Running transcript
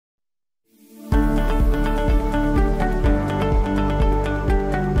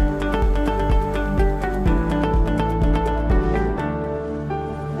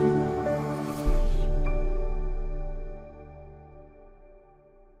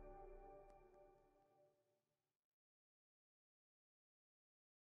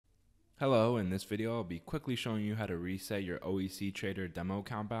Hello, in this video I'll be quickly showing you how to reset your OEC Trader demo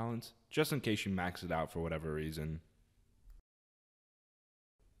account balance, just in case you max it out for whatever reason.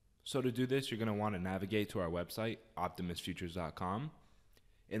 So to do this, you're going to want to navigate to our website, optimusfutures.com,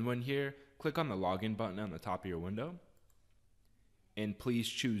 and when here, click on the login button on the top of your window, and please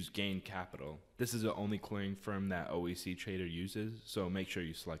choose Gain Capital. This is the only clearing firm that OEC Trader uses, so make sure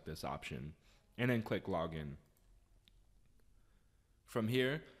you select this option, and then click Login. From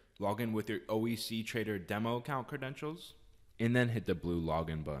here, log in with your OEC Trader demo account credentials, and then hit the blue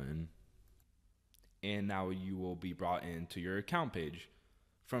login button. And now you will be brought into your account page.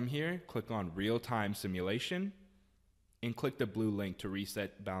 From here, click on Real-Time Simulation, and click the blue link to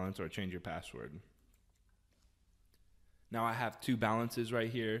reset balance or change your password. Now I have two balances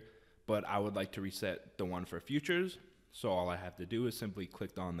right here, but I would like to reset the one for futures. So all I have to do is simply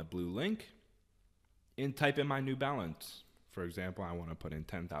click on the blue link and type in my new balance. For example, I want to put in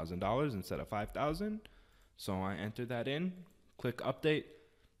 $10,000 instead of $5,000. So I enter that in, click update,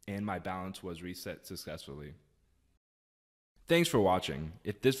 and my balance was reset successfully. Thanks for watching.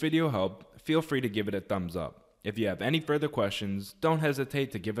 If this video helped, feel free to give it a thumbs up. If you have any further questions, don't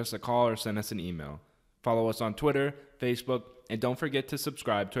hesitate to give us a call or send us an email. Follow us on Twitter, Facebook, and don't forget to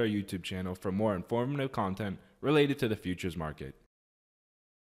subscribe to our YouTube channel for more informative content related to the futures market.